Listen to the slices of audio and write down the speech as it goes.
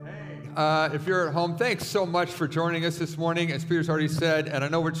If you're at home, thanks so much for joining us this morning. As Peter's already said, and I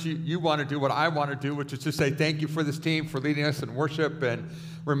know what you want to do, what I want to do, which is just say thank you for this team for leading us in worship and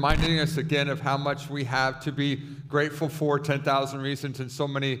reminding us again of how much we have to be grateful for, 10,000 reasons, and so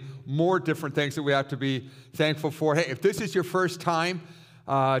many more different things that we have to be thankful for. Hey, if this is your first time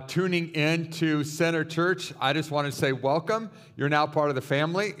tuning in to Center Church, I just want to say welcome. You're now part of the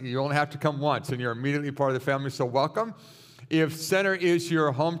family. You only have to come once, and you're immediately part of the family, so welcome. If Center is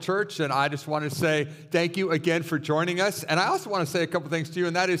your home church, then I just want to say thank you again for joining us. And I also want to say a couple things to you,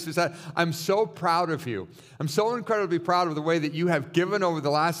 and that is that I'm so proud of you. I'm so incredibly proud of the way that you have given over the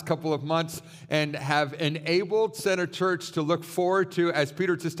last couple of months and have enabled Center Church to look forward to, as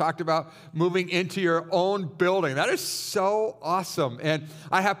Peter just talked about, moving into your own building. That is so awesome. And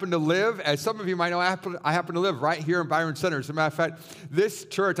I happen to live, as some of you might know, I happen to live right here in Byron Center. As a matter of fact, this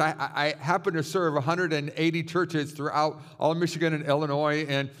church, I happen to serve 180 churches throughout all of Michigan and Illinois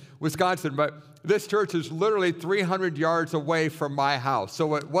and Wisconsin, but this church is literally 300 yards away from my house,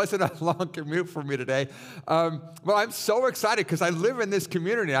 so it wasn't a long commute for me today. Well, I'm so excited because I live in this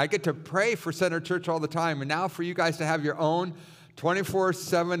community. I get to pray for Center Church all the time, and now for you guys to have your own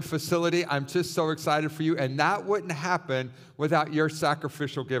 24/7 facility, I'm just so excited for you, and that wouldn't happen without your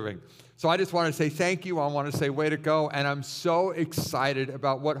sacrificial giving. So I just want to say thank you. I want to say way to go, and I'm so excited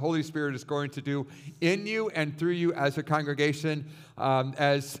about what Holy Spirit is going to do in you and through you as a congregation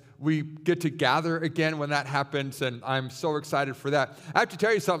as we get to gather again when that happens, and I'm so excited for that. I have to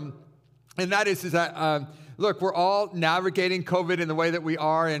tell you something, and that is that look, we're all navigating COVID in the way that we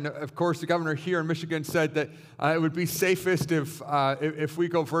are, and of course the governor here in Michigan said that it would be safest if we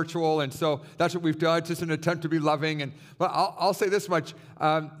go virtual, and so that's what we've done. It's just an attempt to be loving. But I'll say this much: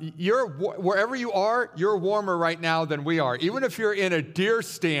 wherever you are, you're warmer right now than we are. Even if you're in a deer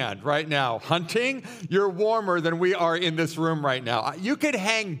stand right now hunting, you're warmer than we are in this room right now. You could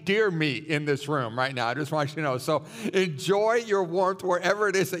hang deer meat in this room right now. I just want you to know. So enjoy your warmth wherever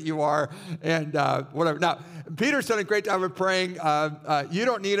it is that you are, and whatever. Now, Peter's done a great job of praying. You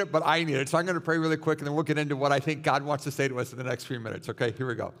don't need it, but I need it. So I'm going to pray really quick, and then we'll get into what I think God wants to say to us in the next few minutes. Okay, here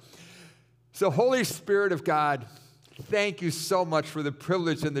we go. So Holy Spirit of God, thank you so much for the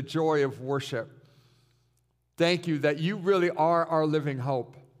privilege and the joy of worship. Thank you that you really are our living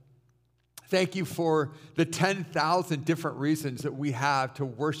hope. Thank you for the 10,000 different reasons that we have to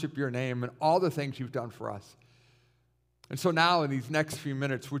worship your name and all the things you've done for us. And so now in these next few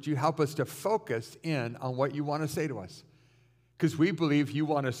minutes, would you help us to focus in on what you want to say to us? Because we believe you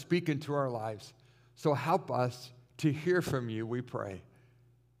want to speak into our lives. So help us to hear from you, we pray.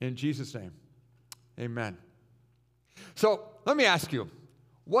 In Jesus' name, amen. So let me ask you,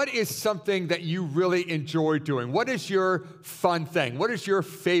 what is something that you really enjoy doing? What is your fun thing? What is your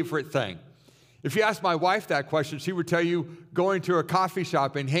favorite thing? If you ask my wife that question, she would tell you going to a coffee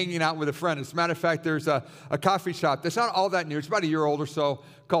shop and hanging out with a friend. As a matter of fact, there's a coffee shop that's not all that new. It's about a year old or so,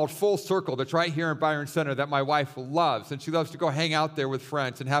 called Full Circle, that's right here in Byron Center, that my wife loves. And she loves to go hang out there with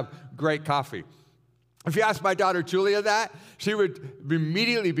friends and have great coffee. If you ask my daughter Julia that, she would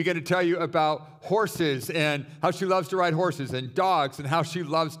immediately begin to tell you about horses and how she loves to ride horses, and dogs and how she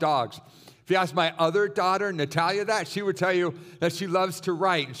loves dogs. If you ask my other daughter, Natalia, that, she would tell you that she loves to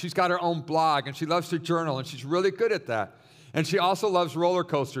write, and she's got her own blog, and she loves to journal, and she's really good at that. And she also loves roller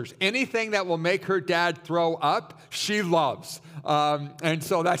coasters. Anything that will make her dad throw up, she loves. And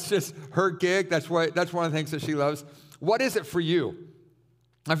so that's just her gig. That's one of the things that she loves. What is it for you?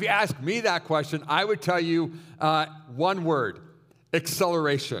 If you ask me that question, I would tell you one word: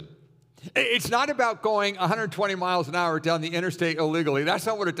 acceleration. It's not about going 120 miles an hour down the interstate illegally. That's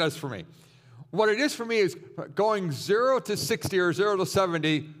not what it does for me. What it is for me is going 0 to 60 or 0 to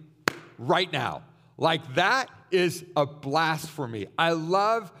 70 right now. Like, that is a blast for me. I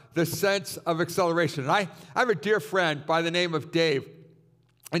love the sense of acceleration. And I have a dear friend by the name of Dave.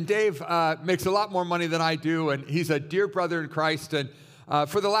 And Dave makes a lot more money than I do, and he's a dear brother in Christ. And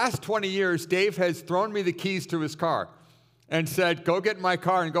for the last 20 years, Dave has thrown me the keys to his car and said, go get in my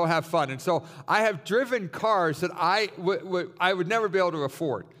car and go have fun. And so I have driven cars that I would never be able to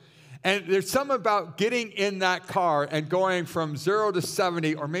afford. And there's something about getting in that car and going from 0 to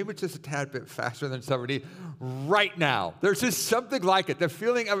 70, or maybe just a tad bit faster than 70, right now. There's just something like it, the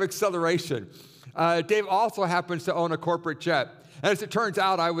feeling of acceleration. Dave also happens to own a corporate jet. And as it turns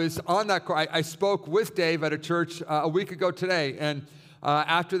out, I was on that car. I spoke with Dave at a church a week ago today, and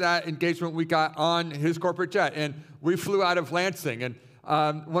after that engagement, we got on his corporate jet, and we flew out of Lansing. And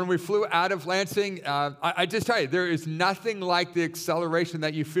when we flew out of Lansing, I just tell you, there is nothing like the acceleration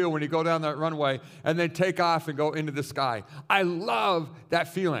that you feel when you go down that runway and then take off and go into the sky. I love that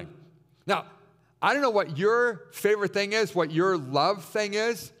feeling. Now, I don't know what your favorite thing is, what your love thing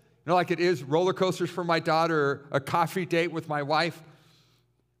is. like it is roller coasters for my daughter or a coffee date with my wife.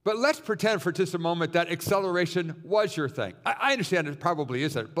 But let's pretend for just a moment that acceleration was your thing. I understand it probably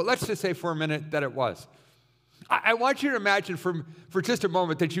isn't, but let's just say for a minute that it was. I want you to imagine for just a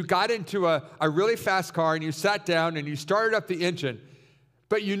moment that you got into a really fast car and you sat down and you started up the engine,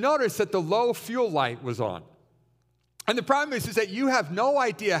 but you noticed that the low fuel light was on. And the problem is that you have no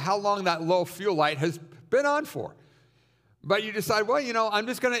idea how long that low fuel light has been on for. But you decide, well, I'm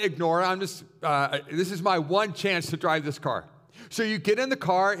just going to ignore it. This is my one chance to drive this car. So you get in the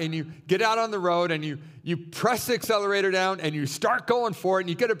car and you get out on the road and you press the accelerator down and you start going for it and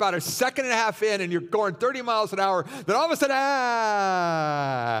you get about a second and a half in and you're going 30 miles an hour. Then all of a sudden,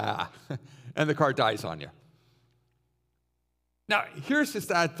 and the car dies on you. Now, here's the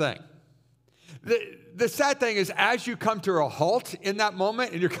sad thing. The sad thing is as you come to a halt in that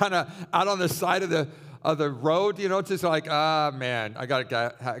moment and you're kind of out on the side of the road, it's just like, man, I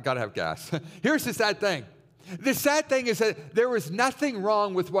gotta have gas. Here's the sad thing. The sad thing is that there was nothing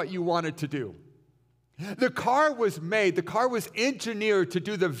wrong with what you wanted to do. The car was engineered to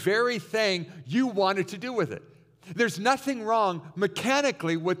do the very thing you wanted to do with it. There's nothing wrong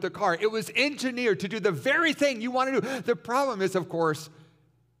mechanically with the car. It was engineered to do the very thing you want to do. The problem is, of course,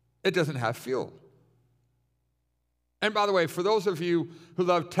 it doesn't have fuel. And by the way, for those of you who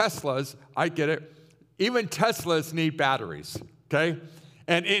love Teslas, I get it. Even Teslas need batteries, okay?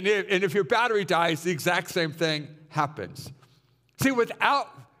 And if your battery dies, the exact same thing happens. See, without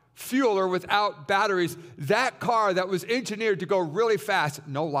fuel or without batteries, that car that was engineered to go really fast,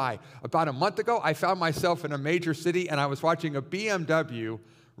 no lie. About a month ago, I found myself in a major city, and I was watching a BMW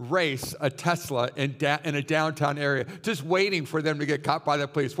race a Tesla in a downtown area, just waiting for them to get caught by the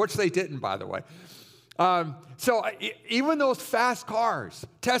police, which they didn't, by the way. So even those fast cars,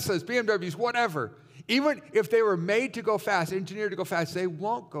 Teslas, BMWs, whatever, even if they were made to go fast, engineered to go fast, they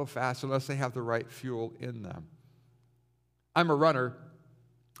won't go fast unless they have the right fuel in them. I'm a runner.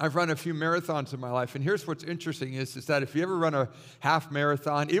 I've run a few marathons in my life, and here's what's interesting is that if you ever run a half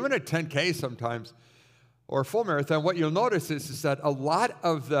marathon, even a 10K sometimes, or a full marathon, what you'll notice is that a lot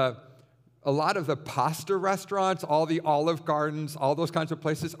of the pasta restaurants, all the Olive Gardens, all those kinds of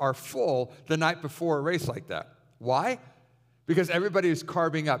places are full the night before a race like that. Why? Because everybody is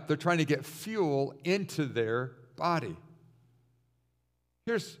carbing up. They're trying to get fuel into their body.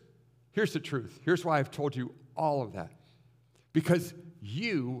 Here's the truth. Here's why I've told you all of that. Because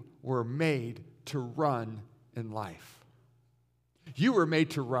you were made to run in life. You were made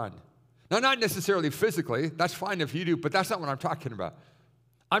to run. Now, not necessarily physically. That's fine if you do, but that's not what I'm talking about.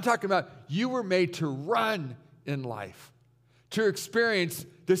 I'm talking about you were made to run in life, to experience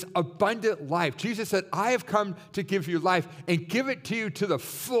this abundant life. Jesus said, I have come to give you life and give it to you to the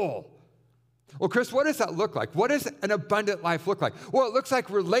full. Well, Chris, what does that look like? What does an abundant life look like? Well, it looks like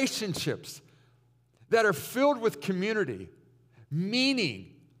relationships that are filled with community,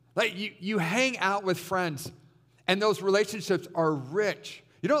 meaning. Like you hang out with friends, and those relationships are rich.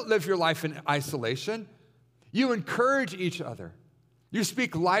 You don't live your life in isolation. You encourage each other. You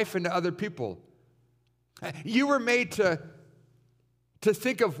speak life into other people. You were made to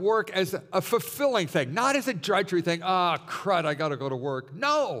think of work as a fulfilling thing, not as a drudgery thing. Crud, I got to go to work.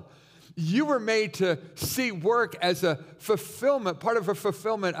 No, you were made to see work as a fulfillment, part of a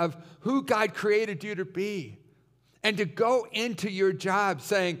fulfillment of who God created you to be. And to go into your job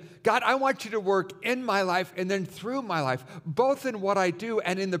saying, God, I want you to work in my life and then through my life, both in what I do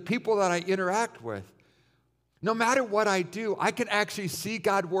and in the people that I interact with. No matter what I do, I can actually see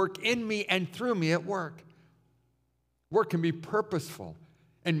God work in me and through me at work. Work can be purposeful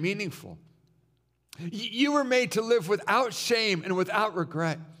and meaningful. You were made to live without shame and without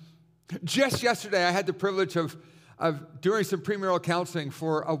regret. Just yesterday, I had the privilege of doing some premarital counseling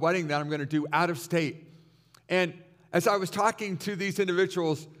for a wedding that I'm going to do out of state. And as I was talking to these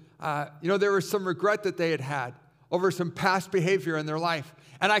individuals, there was some regret that they had over some past behavior in their life.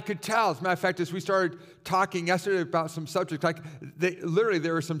 And I could tell, as a matter of fact, as we started talking yesterday about some subjects,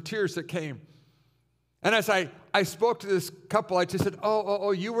 there were some tears that came. And as I spoke to this couple, I just said,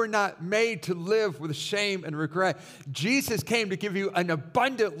 you were not made to live with shame and regret. Jesus came to give you an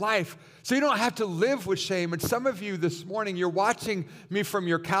abundant life, so you don't have to live with shame. And some of you this morning, you're watching me from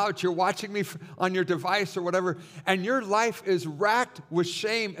your couch, you're watching me on your device or whatever, and your life is racked with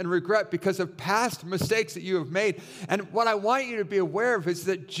shame and regret because of past mistakes that you have made. And what I want you to be aware of is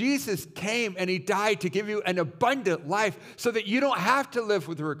that Jesus came and he died to give you an abundant life so that you don't have to live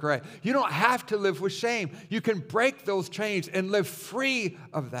with regret. You don't have to live with shame. You can break those chains and live free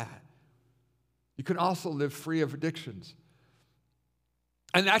of that. You can also live free of addictions.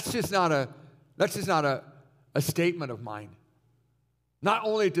 And that's just not a statement of mine. Not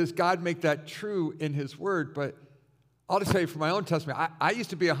only does God make that true in his word, but I'll just tell you from my own testimony, I used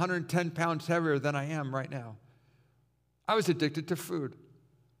to be 110 pounds heavier than I am right now. I was addicted to food.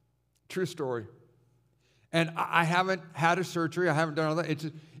 True story. And I haven't had a surgery. I haven't done all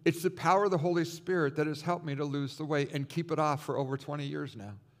that. It's the power of the Holy Spirit that has helped me to lose the weight and keep it off for over 20 years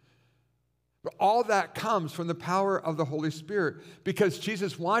now. But all that comes from the power of the Holy Spirit because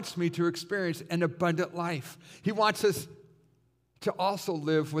Jesus wants me to experience an abundant life. He wants us to also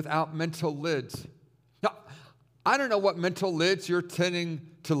live without mental lids. Now, I don't know what mental lids you're tending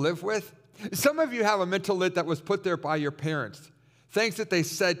to live with. Some of you have a mental lid that was put there by your parents. Things that they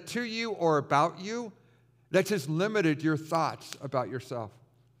said to you or about you that just limited your thoughts about yourself.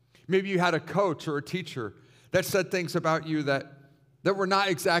 Maybe you had a coach or a teacher that said things about you that were not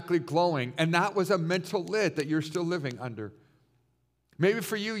exactly glowing, and that was a mental lid that you're still living under. Maybe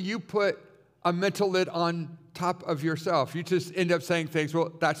for you, you put a mental lid on top of yourself. You just end up saying things,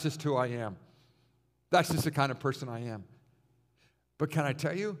 well, that's just who I am. That's just the kind of person I am. But can I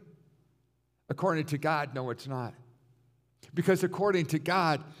tell you? According to God, no, it's not. Because according to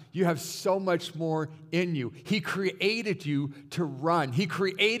God, you have so much more in you. He created you to run. He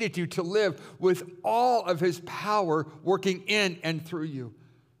created you to live with all of his power working in and through you.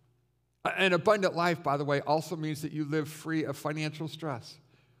 An abundant life, by the way, also means that you live free of financial stress.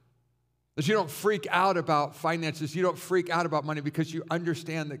 That you don't freak out about finances. You don't freak out about money because you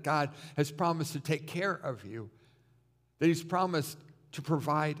understand that God has promised to take care of you. That he's promised to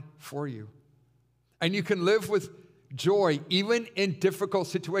provide for you. And you can live with joy even in difficult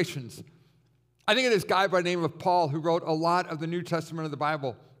situations. I think of this guy by the name of Paul who wrote a lot of the New Testament of the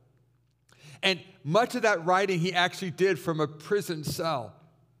Bible. And much of that writing he actually did from a prison cell.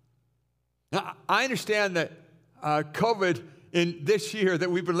 Now, I understand that COVID in this year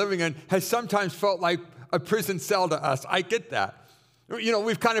that we've been living in has sometimes felt like a prison cell to us. I get that. You know,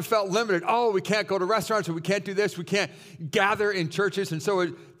 we've kind of felt limited. Oh, we can't go to restaurants, or we can't do this, we can't gather in churches. And so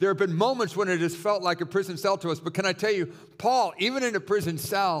there have been moments when it has felt like a prison cell to us. But can I tell you, Paul, even in a prison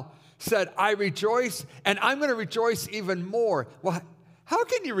cell, said, I rejoice, and I'm going to rejoice even more. Well, how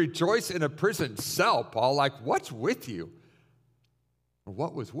can you rejoice in a prison cell, Paul? Like, what's with you?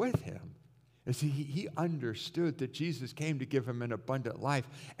 What was with him? You see, he understood that Jesus came to give him an abundant life,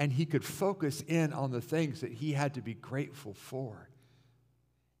 and he could focus in on the things that he had to be grateful for.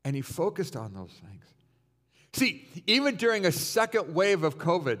 And he focused on those things. See, even during a second wave of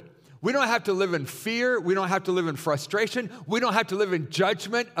COVID, we don't have to live in fear. We don't have to live in frustration. We don't have to live in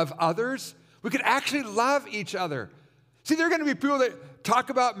judgment of others. We could actually love each other. See, there are going to be people that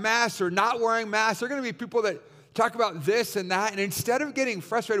talk about masks or not wearing masks. There are going to be people that talk about this and that. And instead of getting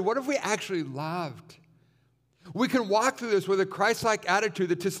frustrated, what if we actually loved? We can walk through this with a Christ-like attitude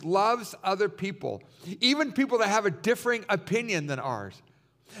that just loves other people, even people that have a differing opinion than ours,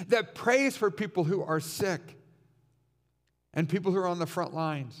 that prays for people who are sick and people who are on the front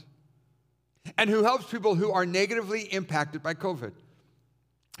lines, and who helps people who are negatively impacted by COVID.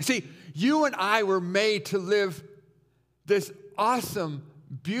 See, you and I were made to live this awesome,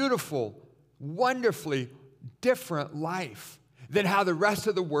 beautiful, wonderfully different life than how the rest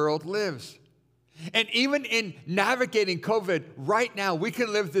of the world lives. And even in navigating COVID right now, we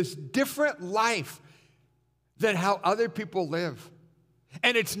can live this different life than how other people live.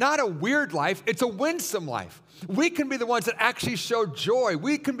 And it's not a weird life, it's a winsome life. We can be the ones that actually show joy.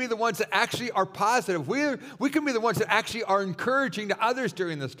 We can be the ones that actually are positive. We can be the ones that actually are encouraging to others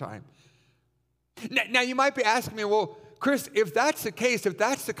during this time. Now, you might be asking me, well, Chris, if that's the case, if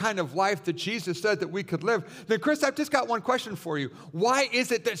that's the kind of life that Jesus said that we could live, then Chris, I've just got one question for you. Why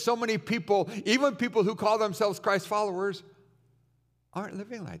is it that so many people, even people who call themselves Christ followers, aren't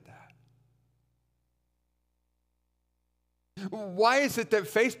living like that? Why is it that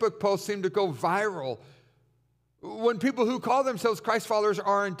Facebook posts seem to go viral when people who call themselves Christ followers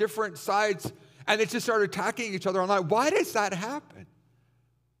are on different sides and they just start attacking each other online? Why does that happen?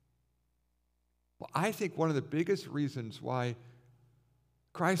 Well, I think one of the biggest reasons why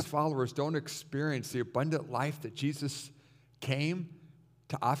Christ followers don't experience the abundant life that Jesus came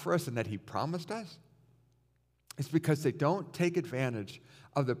to offer us and that he promised us is because they don't take advantage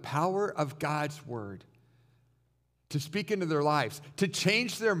of the power of God's word to speak into their lives, to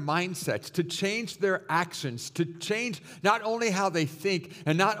change their mindsets, to change their actions, to change not only how they think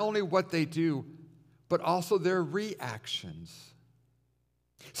and not only what they do, but also their reactions.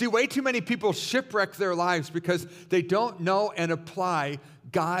 See, way too many people shipwreck their lives because they don't know and apply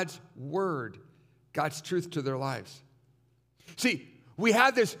God's word, God's truth to their lives. See, we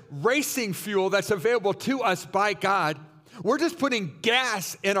have this racing fuel that's available to us by God. We're just putting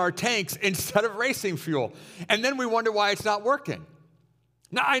gas in our tanks instead of racing fuel. And then we wonder why it's not working.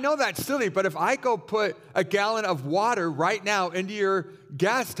 Now, I know that's silly, but if I go put a gallon of water right now into your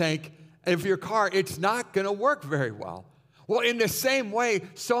gas tank of your car, it's not going to work very well. Well, in the same way,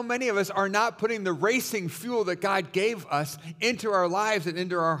 so many of us are not putting the racing fuel that God gave us into our lives and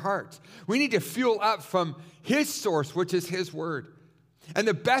into our hearts. We need to fuel up from His source, which is His Word. And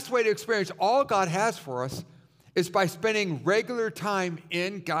the best way to experience all God has for us is by spending regular time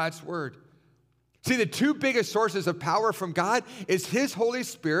in God's Word. See, the two biggest sources of power from God is His Holy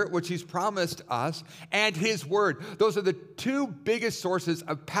Spirit, which He's promised us, and His Word. Those are the two biggest sources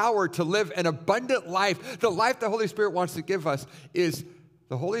of power to live an abundant life. The life the Holy Spirit wants to give us is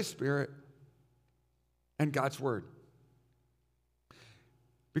the Holy Spirit and God's Word.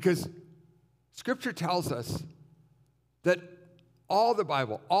 Because Scripture tells us that all the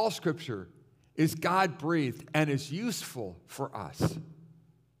Bible, all Scripture, is God-breathed and is useful for us.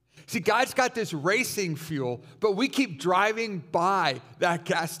 See, God's got this racing fuel, but we keep driving by that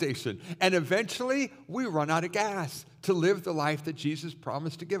gas station, and eventually we run out of gas to live the life that Jesus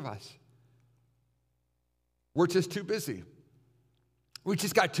promised to give us. We're just too busy. We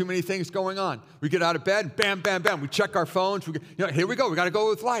just got too many things going on. We get out of bed, bam, bam, bam. We check our phones. Here we go. We got to go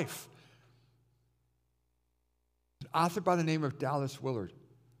with life. An author by the name of Dallas Willard,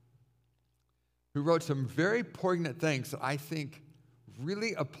 who wrote some very poignant things that I think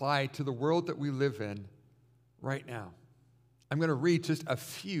really apply to the world that we live in right now. I'm going to read just a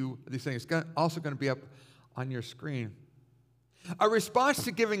few of these things. It's also going to be up on your screen. A response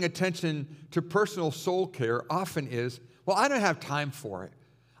to giving attention to personal soul care often is, well, I don't have time for it.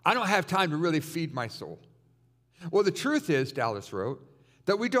 I don't have time to really feed my soul. Well, the truth is, Dallas wrote,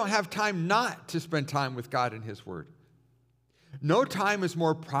 that we don't have time not to spend time with God and His Word. No time is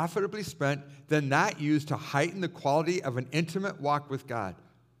more profitably spent than that used to heighten the quality of an intimate walk with God.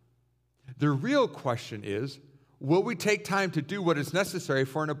 The real question is, will we take time to do what is necessary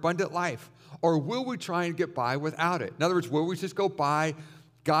for an abundant life, or will we try and get by without it? In other words, will we just go buy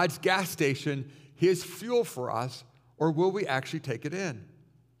God's gas station, His fuel for us, or will we actually take it in?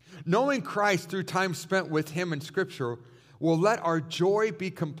 Knowing Christ through time spent with Him in Scripture will let our joy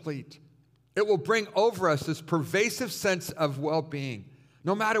be complete. It will bring over us this pervasive sense of well-being,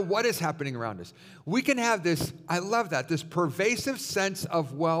 no matter what is happening around us. We can have this, I love that, this pervasive sense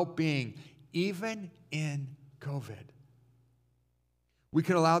of well-being, even in COVID. We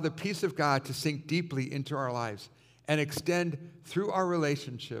can allow the peace of God to sink deeply into our lives and extend through our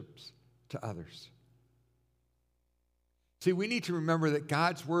relationships to others. See, we need to remember that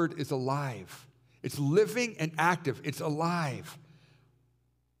God's Word is alive. It's living and active. It's alive.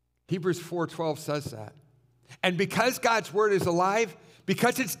 Hebrews 4:12 says that. And because God's Word is alive,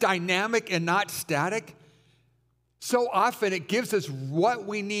 because it's dynamic and not static, so often it gives us what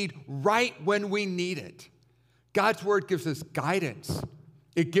we need right when we need it. God's Word gives us guidance.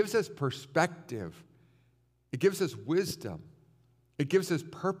 It gives us perspective. It gives us wisdom. It gives us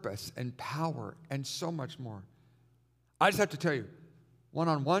purpose and power and so much more. I just have to tell you,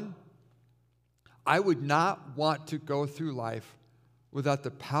 one-on-one, I would not want to go through life without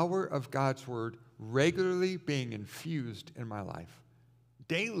the power of God's Word regularly being infused in my life,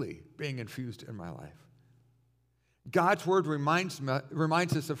 daily being infused in my life. God's Word reminds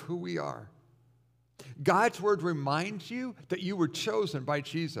us of who we are. God's Word reminds you that you were chosen by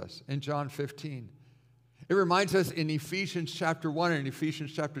Jesus in John 15. It reminds us in Ephesians chapter 1 and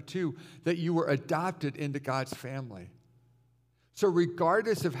Ephesians chapter 2 that you were adopted into God's family. So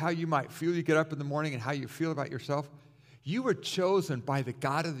regardless of how you might feel, you get up in the morning and how you feel about yourself, you were chosen by the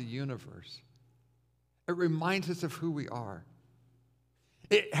God of the universe. It reminds us of who we are.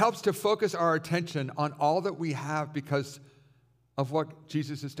 It helps to focus our attention on all that we have because of what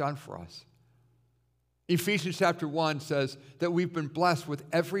Jesus has done for us. Ephesians chapter 1 says that we've been blessed with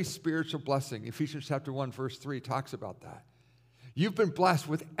every spiritual blessing. Ephesians chapter 1 verse 3 talks about that. You've been blessed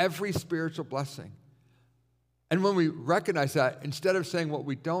with every spiritual blessing. And when we recognize that, instead of saying what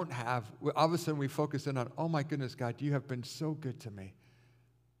we don't have, all of a sudden we focus in on, oh my goodness, God, you have been so good to me.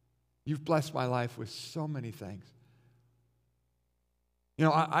 You've blessed my life with so many things. You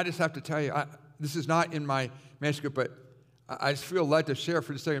know, I just have to tell you, this is not in my manuscript, but I just feel led to share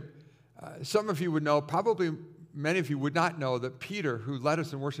for just a second. Some of you would know, probably many of you would not know, that Peter, who led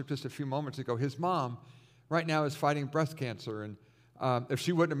us in worship just a few moments ago, his mom right now is fighting breast cancer. And if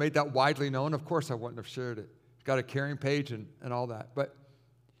she wouldn't have made that widely known, of course I wouldn't have shared it. She's got a caring page and all that. But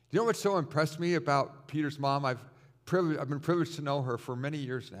you know what so impressed me about Peter's mom? I've been privileged to know her for many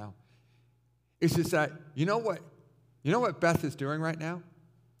years now. It's just that, you know what Beth is doing right now?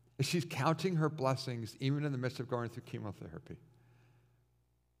 Is she's counting her blessings even in the midst of going through chemotherapy.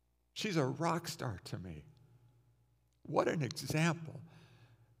 She's a rock star to me. What an example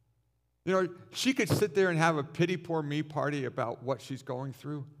You know, she could sit there and have a pity poor me party about what she's going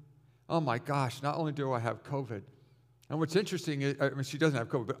through. Oh my gosh, not only do I have COVID, and what's interesting is, I mean, she doesn't have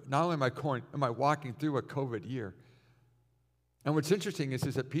COVID, but not only am I walking through a COVID year. And what's interesting is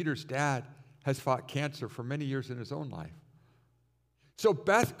that Peter's dad has fought cancer for many years in his own life. So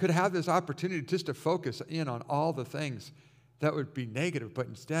Beth could have this opportunity just to focus in on all the things that would be negative, but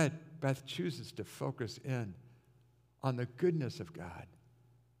instead, Beth chooses to focus in on the goodness of God.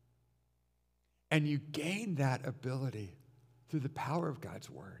 And you gain that ability through the power of God's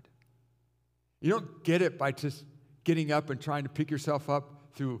word. You don't get it by just getting up and trying to pick yourself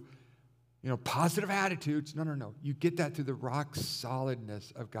up through, positive attitudes. No. You get that through the rock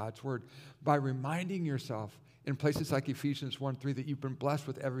solidness of God's word by reminding yourself in places like Ephesians 1:3 that you've been blessed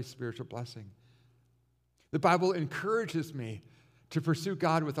with every spiritual blessing. The Bible encourages me to pursue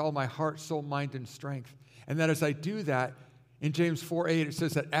God with all my heart, soul, mind, and strength. And that as I do that, in James 4:8, it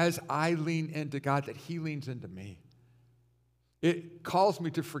says that as I lean into God, that he leans into me. It calls me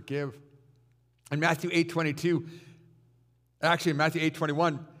to forgive. In Matthew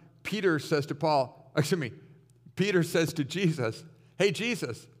 8:21, Peter says to Jesus, hey,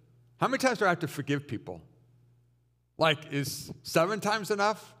 Jesus, how many times do I have to forgive people? Like, is 7 times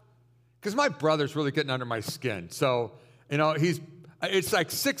enough? Because my brother's really getting under my skin. So, it's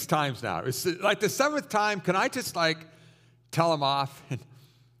like 6 times now. It's like the 7th time, can I just tell him off?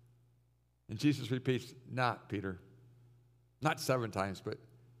 And Jesus repeats, not Peter. Not 7 times, but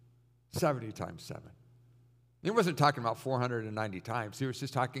 70 times 7. He wasn't talking about 490 times. He was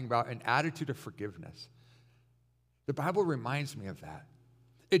just talking about an attitude of forgiveness. The Bible reminds me of that.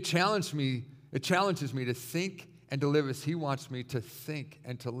 It challenges me to think and to live as he wants me to think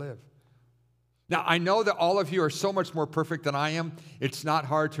and to live. Now, I know that all of you are so much more perfect than I am. It's not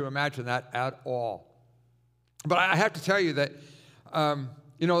hard to imagine that at all. But I have to tell you that,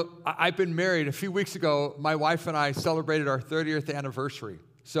 I've been married. A few weeks ago, my wife and I celebrated our 30th anniversary.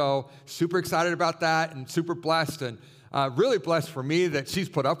 So super excited about that and super blessed, and really blessed for me that she's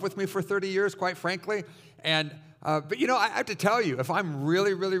put up with me for 30 years, quite frankly. And but I have to tell you, if I'm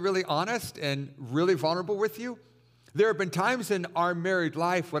really, really, really honest and really vulnerable with you, there have been times in our married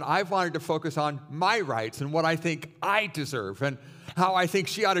life when I've wanted to focus on my rights and what I think I deserve and how I think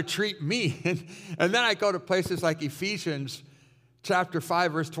she ought to treat me. And then I go to places like Ephesians chapter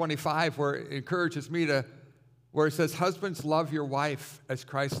 5, verse 25, where it encourages me where it says, husbands, love your wife as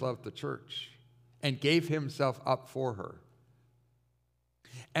Christ loved the church and gave himself up for her.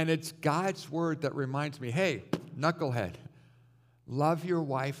 And it's God's word that reminds me, hey, knucklehead, love your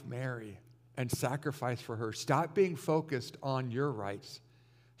wife, Mary, and sacrifice for her. Stop being focused on your rights.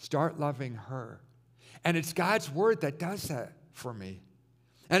 Start loving her. And it's God's word that does that for me.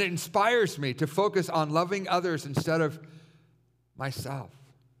 And it inspires me to focus on loving others instead of myself.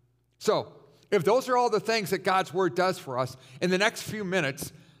 So, if those are all the things that God's word does for us, in the next few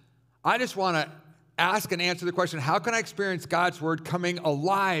minutes, I just want to ask and answer the question, how can I experience God's word coming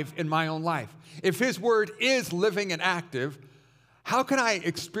alive in my own life? If his word is living and active, how can I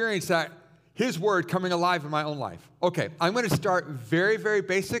experience that, his word coming alive in my own life? Okay, I'm going to start very, very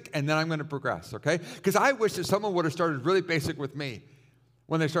basic, and then I'm going to progress, okay? Because I wish that someone would have started really basic with me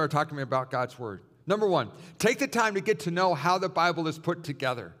when they started talking to me about God's word. Number 1, take the time to get to know how the Bible is put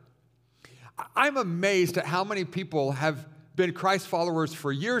together. I'm amazed at how many people have been Christ followers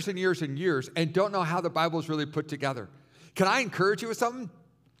for years and years and years and don't know how the Bible is really put together. Can I encourage you with something?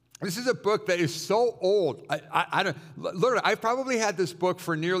 This is a book that is so old. Literally, I've probably had this book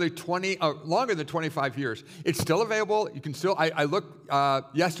for nearly longer than 25 years. It's still available. You can still, I looked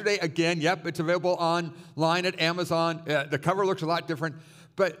yesterday again. Yep, it's available online at Amazon. The cover looks a lot different.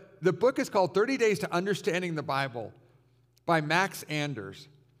 But the book is called 30 Days to Understanding the Bible by Max Anders.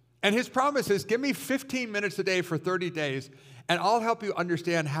 And his promise is, give me 15 minutes a day for 30 days, and I'll help you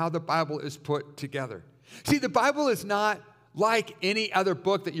understand how the Bible is put together. See, the Bible is not like any other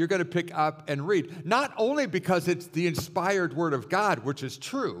book that you're going to pick up and read, not only because it's the inspired word of God, which is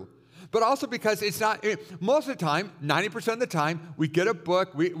true, but also because it's not, most of the time, 90% of the time, we get a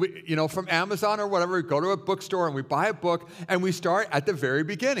book, we from Amazon or whatever, we go to a bookstore and we buy a book and we start at the very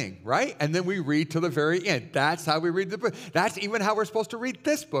beginning, right? And then we read to the very end. That's how we read the book. That's even how we're supposed to read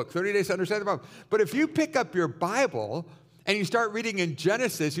this book, 30 Days to Understand the Bible. But if you pick up your Bible and you start reading in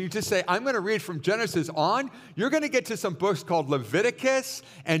Genesis, and you just say, I'm going to read from Genesis on, you're going to get to some books called Leviticus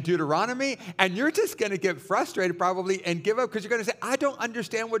and Deuteronomy, and you're just going to get frustrated probably and give up because you're going to say, I don't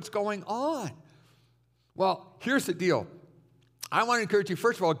understand what's going on. Well, here's the deal. I want to encourage you,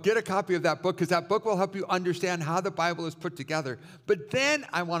 first of all, get a copy of that book because that book will help you understand how the Bible is put together. But then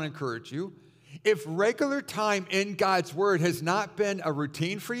I want to encourage you, If regular time in God's Word has not been a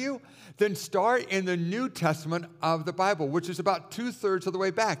routine for you, then start in the New Testament of the Bible, which is about 2/3 of the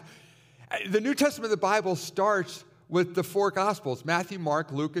way back. The New Testament of the Bible starts with the 4 Gospels, Matthew,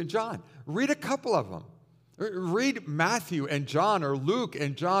 Mark, Luke, and John. Read a couple of them. Read Matthew and John or Luke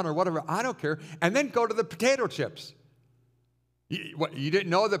and John or whatever, I don't care, and then go to the potato chips. You didn't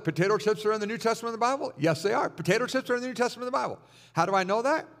know that potato chips are in the New Testament of the Bible? Yes, they are. Potato chips are in the New Testament of the Bible. How do I know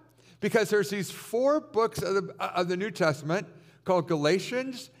that? Because there's these 4 books of the New Testament called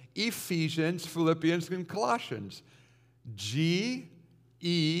Galatians, Ephesians, Philippians, and Colossians. G-E-P-C.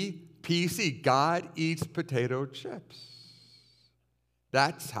 God eats potato chips.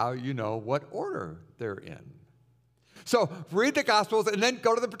 That's how you know what order they're in. So read the Gospels and then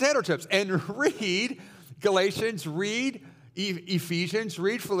go to the potato chips and read Galatians, read Ephesians,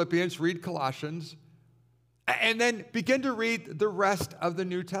 read Philippians, read Colossians, and then begin to read the rest of the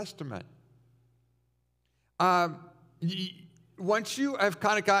New Testament. Once you have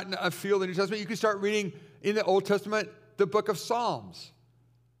kind of gotten a feel of the New Testament, you can start reading in the Old Testament the book of Psalms,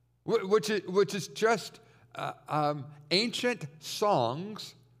 which is just ancient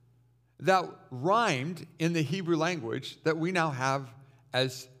songs that rhymed in the Hebrew language that we now have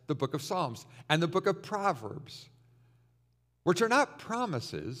as the book of Psalms, and the book of Proverbs, which are not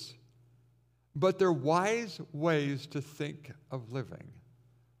promises, but they're wise ways to think of living.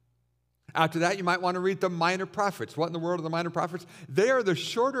 After that, you might want to read the minor prophets. What in the world are the minor prophets? They are the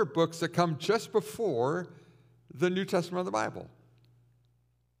shorter books that come just before the New Testament of the Bible.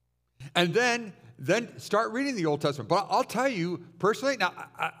 And then start reading the Old Testament. But I'll tell you personally, now,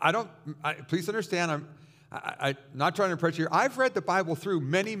 please understand, I'm not trying to impress you. I've read the Bible through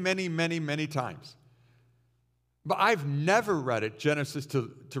many, many, many, many times. But I've never read it Genesis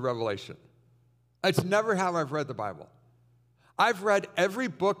to Revelation. It's never how I've read the Bible. I've read every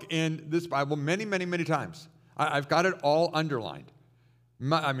book in this Bible many, many, many times. I've got it all underlined.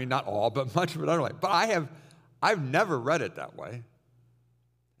 I mean, not all, but much of it underlined. But I've never read it that way.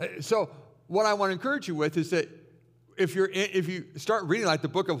 So what I want to encourage you with is that if you start reading like the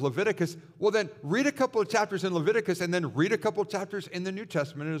book of Leviticus, well then read a couple of chapters in Leviticus and then read a couple of chapters in the New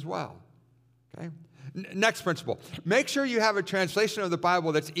Testament as well. Okay? Next principle. Make sure you have a translation of the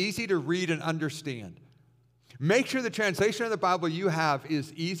Bible that's easy to read and understand. Make sure the translation of the Bible you have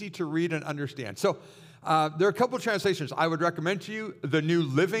is easy to read and understand. So there are a couple of translations I would recommend to you. The New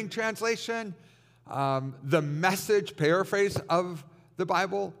Living Translation, the Message paraphrase of the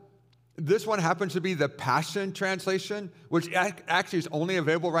Bible. This one happens to be the Passion Translation, which actually is only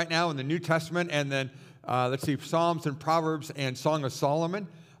available right now in the New Testament, and then, Psalms and Proverbs and Song of Solomon.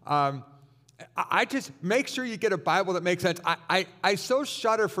 I just make sure you get a Bible that makes sense. I so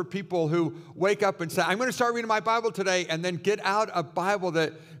shudder for people who wake up and say, I'm going to start reading my Bible today, and then get out a Bible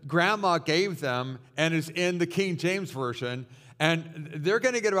that grandma gave them and is in the King James Version, and they're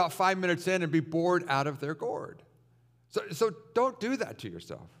going to get about 5 minutes in and be bored out of their gourd. So don't do that to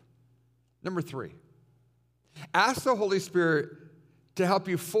yourself. Number 3, ask the Holy Spirit to help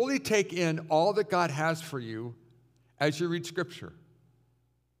you fully take in all that God has for you as you read Scripture.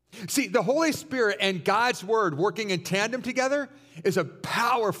 See, the Holy Spirit and God's Word working in tandem together is a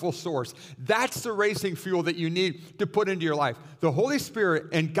powerful source. That's the racing fuel that you need to put into your life. The Holy Spirit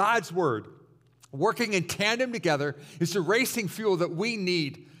and God's Word working in tandem together is the racing fuel that we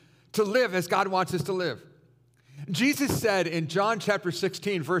need to live as God wants us to live. Jesus said in John chapter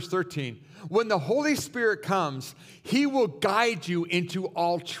 16, verse 13, when the Holy Spirit comes, He will guide you into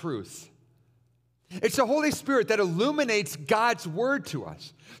all truth. It's the Holy Spirit that illuminates God's Word to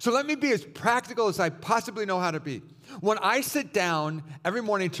us. So let me be as practical as I possibly know how to be. When I sit down every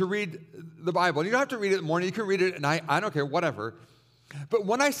morning to read the Bible, and you don't have to read it in the morning, you can read it at night, I don't care, whatever. But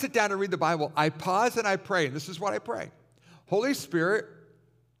when I sit down to read the Bible, I pause and I pray, and this is what I pray. Holy Spirit,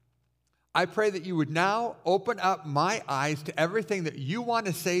 I pray that you would now open up my eyes to everything that you want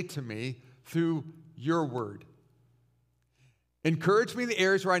to say to me through your Word. Encourage me in the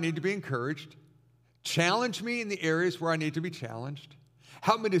areas where I need to be encouraged. Challenge me in the areas where I need to be challenged.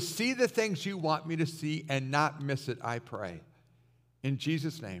 Help me to see the things you want me to see and not miss it, I pray. In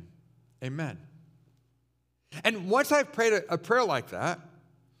Jesus' name, amen. And once I've prayed a prayer like that,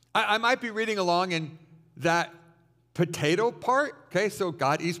 I might be reading along in that potato part, okay? So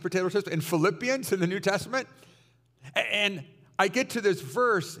God eats potato chips in Philippians in the New Testament. And I get to this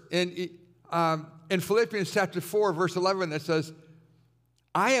verse in Philippians chapter 4, verse 11 that says,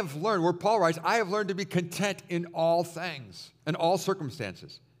 I have learned, where Paul writes, I have learned to be content in all things, in all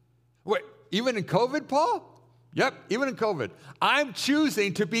circumstances. Wait, even in COVID, Paul? Yep, even in COVID. I'm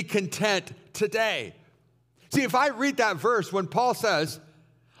choosing to be content today. See, if I read that verse when Paul says,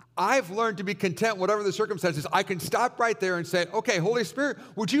 I've learned to be content, whatever the circumstances. I can stop right there and say, okay, Holy Spirit,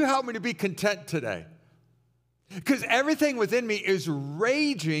 would you help me to be content today? Because everything within me is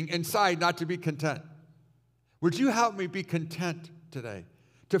raging inside not to be content. Would you help me be content today?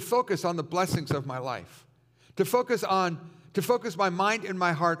 To focus on the blessings of my life. To focus my mind and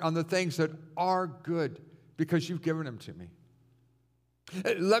my heart on the things that are good because you've given them to me.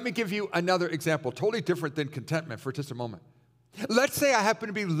 Let me give you another example, totally different than contentment for just a moment. Let's say I happen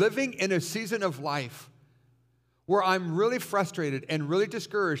to be living in a season of life where I'm really frustrated and really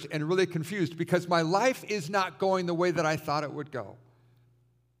discouraged and really confused because my life is not going the way that I thought it would go.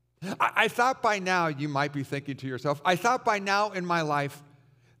 I thought by now, you might be thinking to yourself, I thought by now in my life,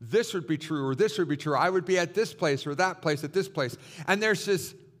 this would be true or this would be true. I would be at this place or that place at this place. And there's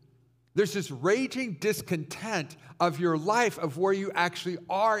this raging discontent of your life, of where you actually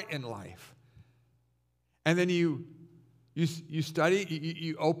are in life. And then you study,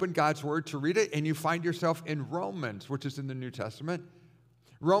 you open God's Word to read it, and you find yourself in Romans, which is in the New Testament.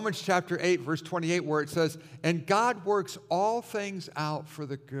 Romans chapter 8, verse 28, where it says, and God works all things out for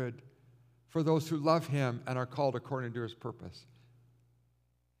the good for those who love him and are called according to his purpose.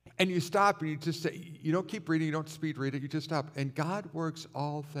 And you stop and you just say, you don't keep reading, you don't speed read it, you just stop. And God works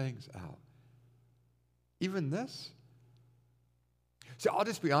all things out. Even this. See, I'll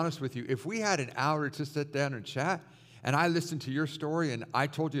just be honest with you. If we had an hour to just sit down and chat, and I listened to your story and I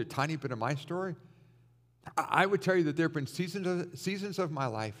told you a tiny bit of my story, I would tell you that there have been seasons of my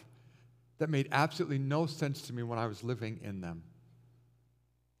life that made absolutely no sense to me when I was living in them.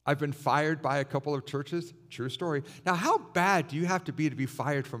 I've been fired by a couple of churches. True story. Now, how bad do you have to be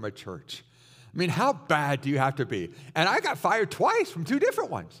fired from a church? I mean, how bad do you have to be? And I got fired twice from two different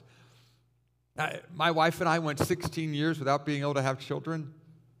ones. My wife and I went 16 years without being able to have children.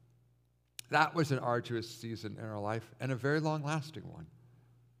 That was an arduous season in our life and a very long-lasting one.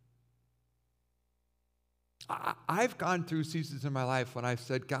 I've gone through seasons in my life when I've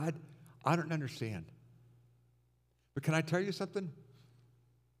said, God, I don't understand. But can I tell you something?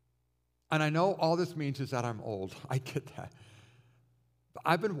 And I know all this means is that I'm old. I get that. But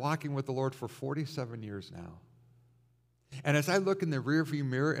I've been walking with the Lord for 47 years now. And as I look in the rearview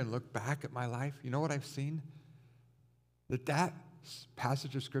mirror and look back at my life, you know what I've seen? That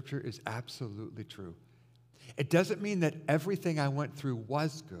passage of Scripture is absolutely true. It doesn't mean that everything I went through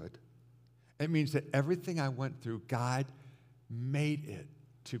was good. It means that everything I went through, God made it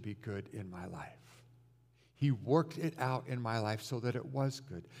to be good in my life. He worked it out in my life so that it was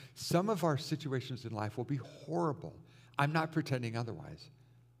good. Some of our situations in life will be horrible. I'm not pretending otherwise.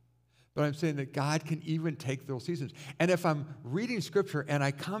 But I'm saying that God can even take those seasons. And if I'm reading Scripture and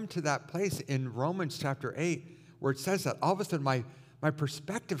I come to that place in Romans chapter 8 where it says that, all of a sudden my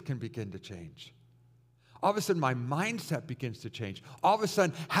perspective can begin to change. All of a sudden my mindset begins to change. All of a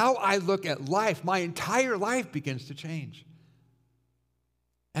sudden how I look at life, my entire life begins to change.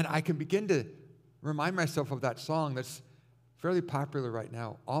 And I can begin to remind myself of that song that's fairly popular right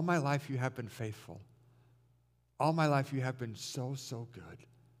now. All my life you have been faithful. All my life you have been so, so good.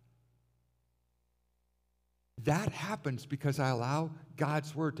 That happens because I allow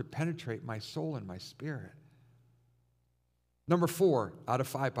God's word to penetrate my soul and my spirit. Number 4 out of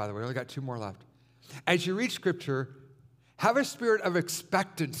 5, by the way. I only got 2 more left. As you read Scripture, have a spirit of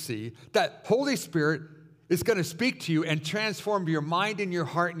expectancy that Holy Spirit is going to speak to you and transform your mind and your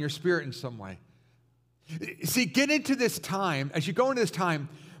heart and your spirit in some way. See, get into this time, as you go into this time,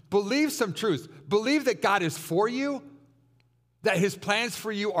 believe some truths. Believe that God is for you, that his plans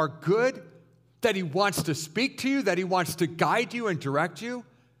for you are good, that he wants to speak to you, that he wants to guide you and direct you.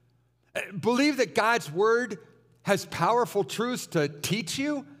 Believe that God's word has powerful truths to teach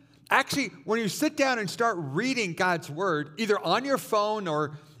you. Actually, when you sit down and start reading God's word, either on your phone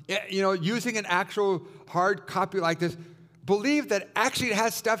or using an actual hard copy like this, believe that actually it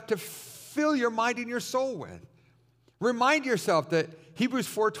has stuff to fill your mind and your soul with. Remind yourself that Hebrews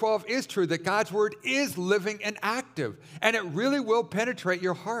 4:12 is true, that God's word is living and active, and it really will penetrate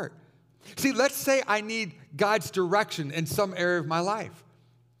your heart. See, let's say I need God's direction in some area of my life.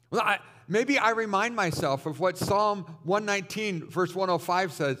 Well, maybe I remind myself of what Psalm 119, verse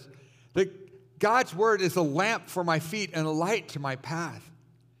 105 says, that God's word is a lamp for my feet and a light to my path.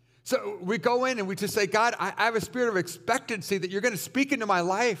 So we go in and we just say, God, I have a spirit of expectancy that you're going to speak into my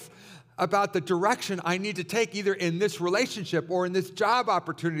life about the direction I need to take, either in this relationship or in this job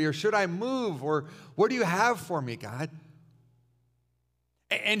opportunity, or should I move, or what do you have for me, God?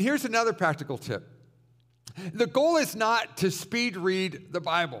 And here's another practical tip. The goal is not to speed read the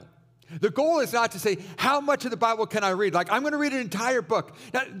Bible. The goal is not to say, how much of the Bible can I read? Like, I'm going to read an entire book.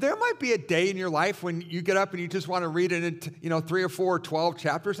 Now, there might be a day in your life when you get up and you just want to read it in 3 or 4 or 12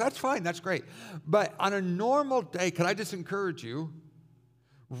 chapters. That's fine. That's great. But on a normal day, can I just encourage you,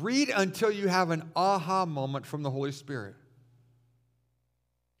 read until you have an aha moment from the Holy Spirit.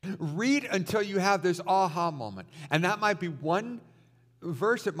 Read until you have this aha moment. And that might be one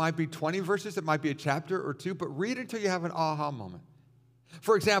verse. It might be 20 verses. It might be a chapter or 2. But read until you have an aha moment.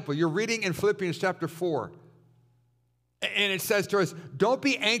 For example, you're reading in Philippians chapter 4, and it says to us, don't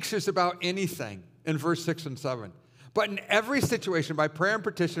be anxious about anything in verse 6 and 7. But in every situation, by prayer and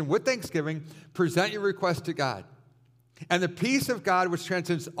petition, with thanksgiving, present your request to God. And the peace of God, which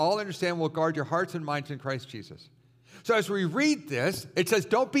transcends all understanding, will guard your hearts and minds in Christ Jesus. So as we read this, it says,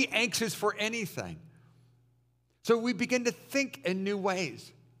 don't be anxious for anything. So we begin to think in new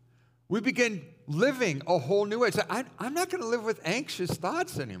ways. We begin living a whole new way. So I'm not going to live with anxious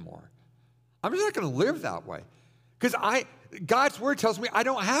thoughts anymore. I'm just not going to live that way. Because God's word tells me I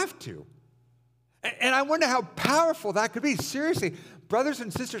don't have to. And I wonder how powerful that could be. Seriously, brothers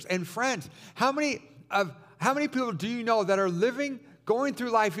and sisters and friends, how many people do you know that are going through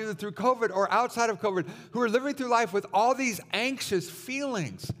life either through COVID or outside of COVID, who are living through life with all these anxious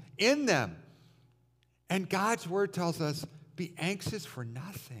feelings in them? And God's word tells us, be anxious for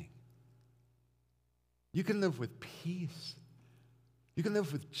nothing. You can live with peace. You can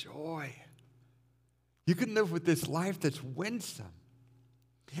live with joy. You can live with this life that's winsome.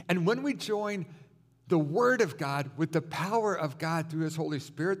 And when we join the Word of God with the power of God through His Holy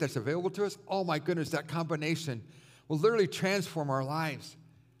Spirit that's available to us, oh my goodness, that combination will literally transform our lives.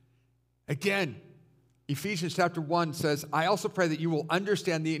 Again, Ephesians chapter 1 says, I also pray that you will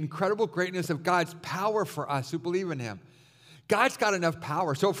understand the incredible greatness of God's power for us who believe in Him. God's got enough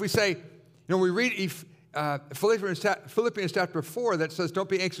power. So if we say, we read Philippians chapter 4 that says, don't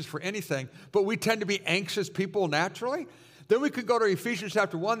be anxious for anything, but we tend to be anxious people naturally. Then we could go to Ephesians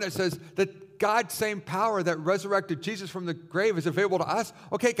chapter 1 that says that God's same power that resurrected Jesus from the grave is available to us.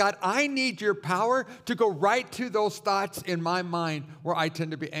 Okay, God, I need your power to go right to those thoughts in my mind where I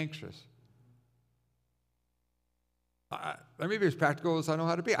tend to be anxious. Let me be as practical as I know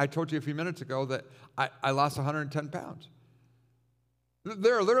how to be. I told you a few minutes ago that I lost 110 pounds.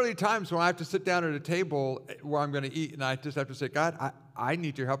 There are literally times when I have to sit down at a table where I'm going to eat, and I just have to say, God, I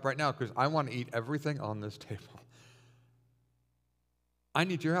need your help right now because I want to eat everything on this table. I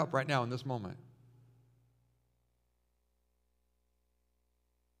need your help right now in this moment.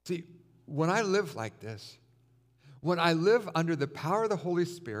 See, when I live like this, when I live under the power of the Holy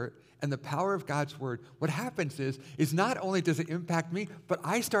Spirit and the power of God's Word, what happens is not only does it impact me, but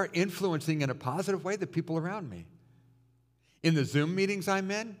I start influencing in a positive way the people around me. In the Zoom meetings I'm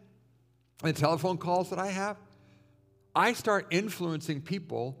in, the telephone calls that I have, I start influencing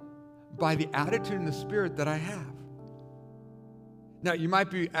people by the attitude and the spirit that I have. Now, you might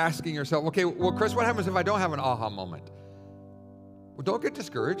be asking yourself, okay, well, Chris, what happens if I don't have an aha moment? Well, don't get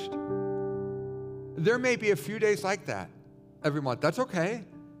discouraged. There may be a few days like that every month. That's okay.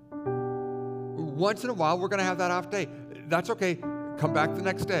 Once in a while, we're going to have that off day. That's okay. Come back the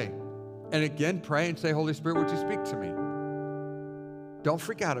next day. And again, pray and say, Holy Spirit, would you speak to me? Don't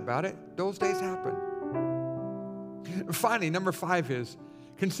freak out about it. Those days happen. Finally, number 5 is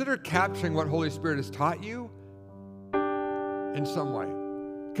consider capturing what Holy Spirit has taught you in some way.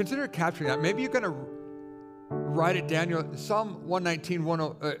 Consider capturing that. Maybe you're going to write it down. Psalm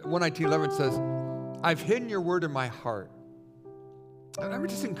 119:11 says, I've hidden your word in my heart. Let me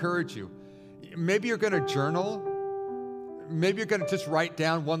just encourage you. Maybe you're going to journal. Maybe you're going to just write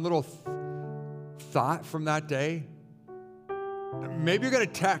down one little thought from that day. Maybe you're going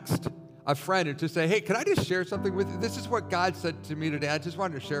to text a friend and just say, hey, can I just share something with you? This is what God said to me today. I just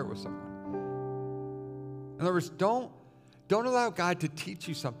wanted to share it with someone. In other words, don't allow God to teach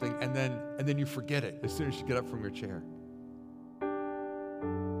you something and then you forget it as soon as you get up from your chair.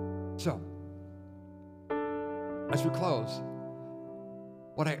 So, as we close,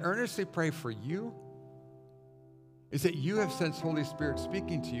 what I earnestly pray for you is that you have sensed Holy Spirit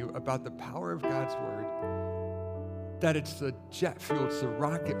speaking to you about the power of God's Word, that it's the jet fuel, it's the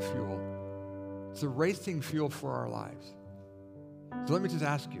rocket fuel, it's the racing fuel for our lives. So let me just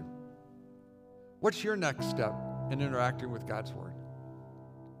ask you, what's your next step in interacting with God's Word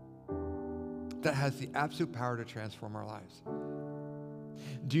that has the absolute power to transform our lives?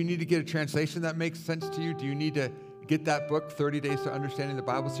 Do you need to get a translation that makes sense to you? Do you need to get that book, 30 Days to Understanding the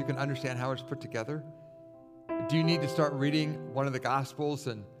Bible, so you can understand how it's put together? Do you need to start reading one of the Gospels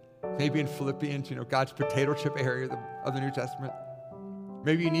and maybe in Philippians, God's potato chip area of the New Testament?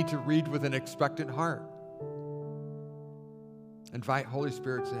 Maybe you need to read with an expectant heart. Invite Holy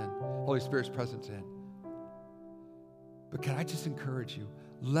Spirit's presence in. But can I just encourage you?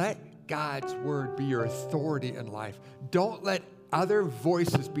 Let God's word be your authority in life. Don't let other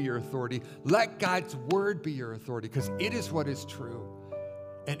voices be your authority. Let God's word be your authority, because it is what is true.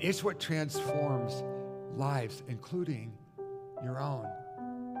 And it's what transforms lives, including your own,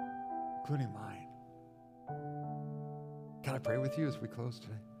 including mine. Can I pray with you as we close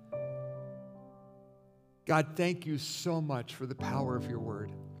today? God, thank you so much for the power of your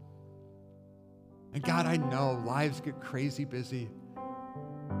word. And God, I know lives get crazy busy.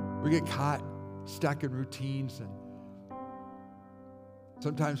 We get caught, stuck in routines, and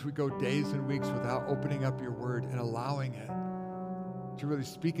sometimes we go days and weeks without opening up your word and allowing it to really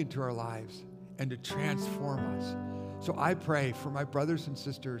speak into our lives and to transform us. So I pray for my brothers and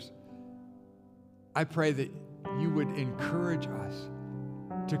sisters. I pray that you would encourage us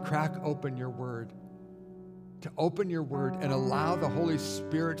to crack open your word, to open your word and allow the Holy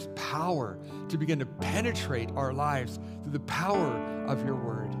Spirit's power to begin to penetrate our lives through the power of your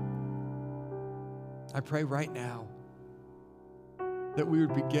word. I pray right now that we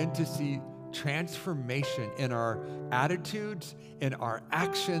would begin to see transformation in our attitudes, in our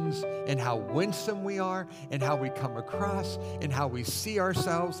actions, in how winsome we are, in how we come across, in how we see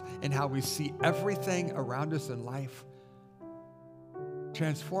ourselves, in how we see everything around us in life.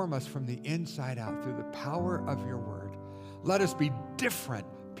 Transform us from the inside out through the power of your word. Let us be different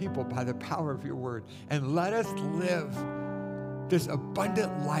people by the power of your word, and let us live this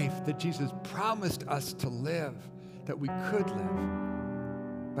abundant life that Jesus promised us to live, that we could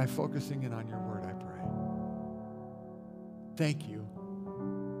live by focusing in on your word, I pray. Thank you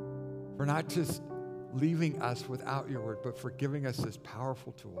for not just leaving us without your word, but for giving us this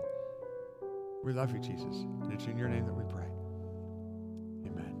powerful tool. We love you, Jesus, and it's in your name that we pray.